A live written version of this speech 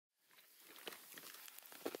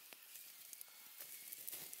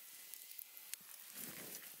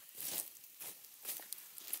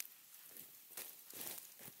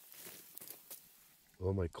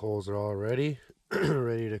All my coals are all ready,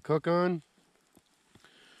 ready to cook on.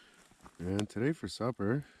 And today for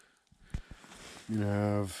supper, I'm gonna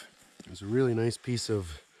have this really nice piece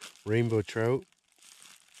of rainbow trout.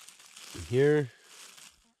 And here,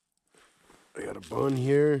 I got a bun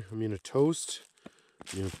here. I'm gonna toast.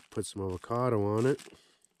 I'm gonna put some avocado on it.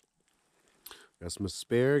 Got some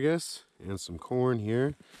asparagus and some corn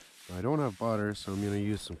here. I don't have butter, so I'm gonna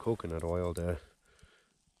use some coconut oil to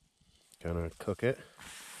kind of cook it.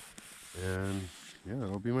 And yeah,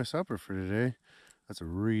 that'll be my supper for today. That's a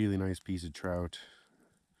really nice piece of trout.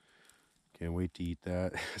 Can't wait to eat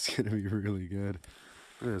that. It's gonna be really good.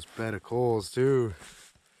 Look at this bed of coals too.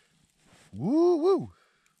 Woo woo!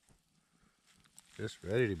 Just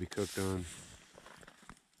ready to be cooked on.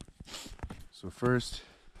 So first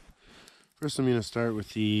I'm gonna start with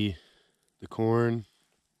the corn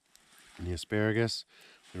and the asparagus.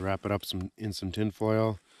 I'm gonna wrap it up in some tin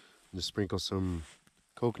foil and just sprinkle some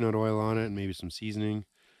coconut oil on it and maybe some seasoning.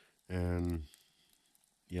 And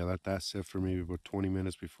yeah, let that sit for maybe about 20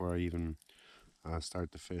 minutes before I even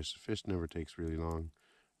start the fish. The fish never takes really long.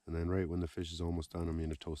 And then right when the fish is almost done, I'm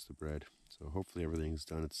going to toast the bread. So hopefully everything's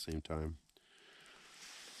done at the same time.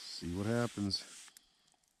 See what happens.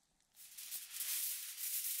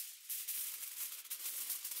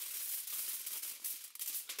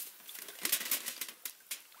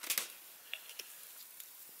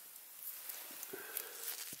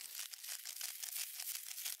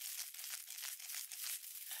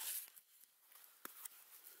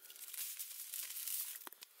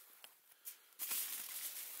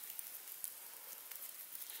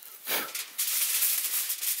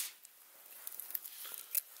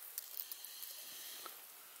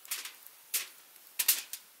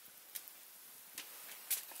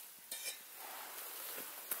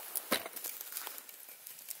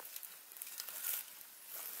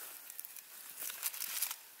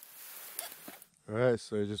 Alright,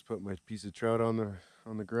 so I just put my piece of trout on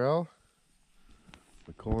the grill.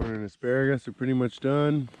 The corn and asparagus are pretty much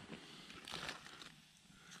done.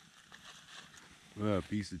 Wow, a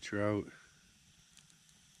piece of trout.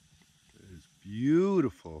 It is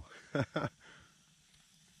beautiful. Put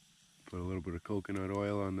a little bit of coconut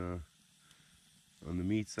oil on the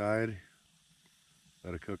meat side.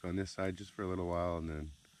 Let it cook on this side just for a little while, and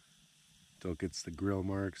then until it gets the grill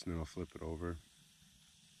marks, and then I'll flip it over.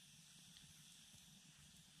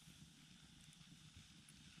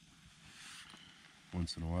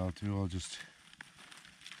 Once in a while too, I'll just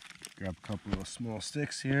grab a couple of small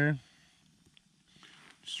sticks here.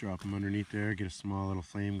 Just drop them underneath there, get a small little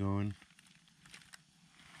flame going.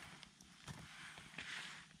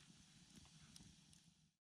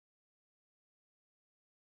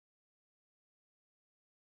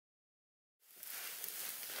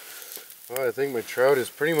 Well, I think my trout is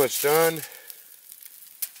pretty much done.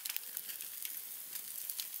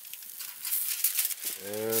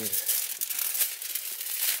 And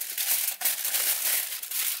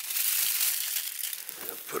I'm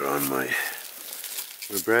gonna put on my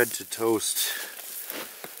bread to toast.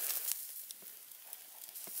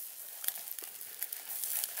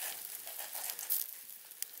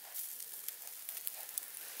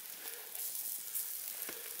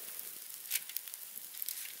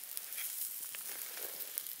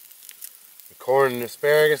 The corn and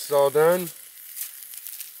asparagus is all done.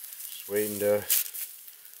 Just waiting to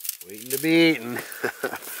be eaten.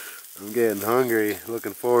 I'm getting hungry.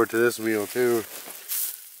 Looking forward to this meal too.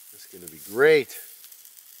 It's gonna be great.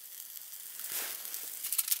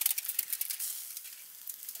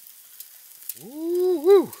 Woo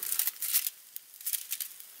woo!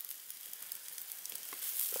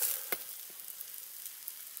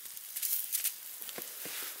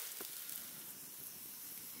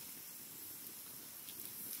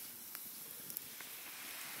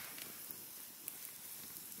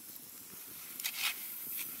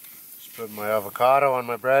 Just put my avocado on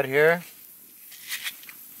my bread here.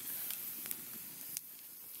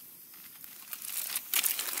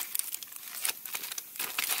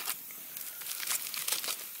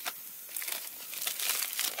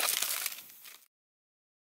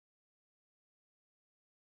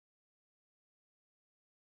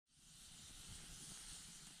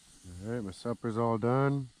 Alright, my supper's all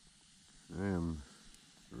done. I am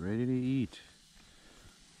ready to eat.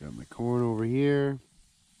 Got my corn over here.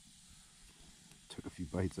 Took a few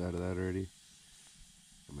bites out of that already.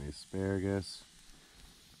 Got my asparagus,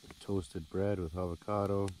 toasted bread with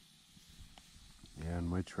avocado, and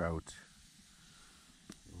my trout.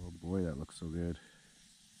 Oh boy, that looks so good.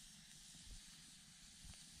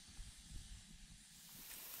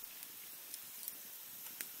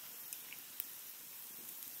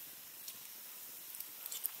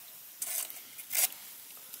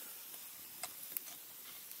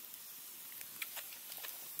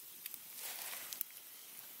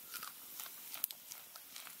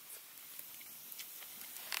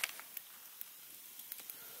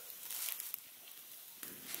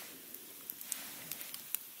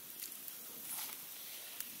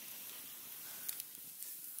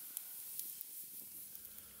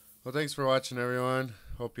 Well, thanks for watching, everyone.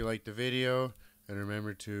 Hope you liked the video. And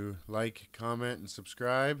remember to like, comment, and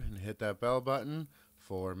subscribe, and hit that bell button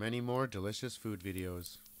for many more delicious food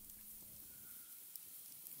videos.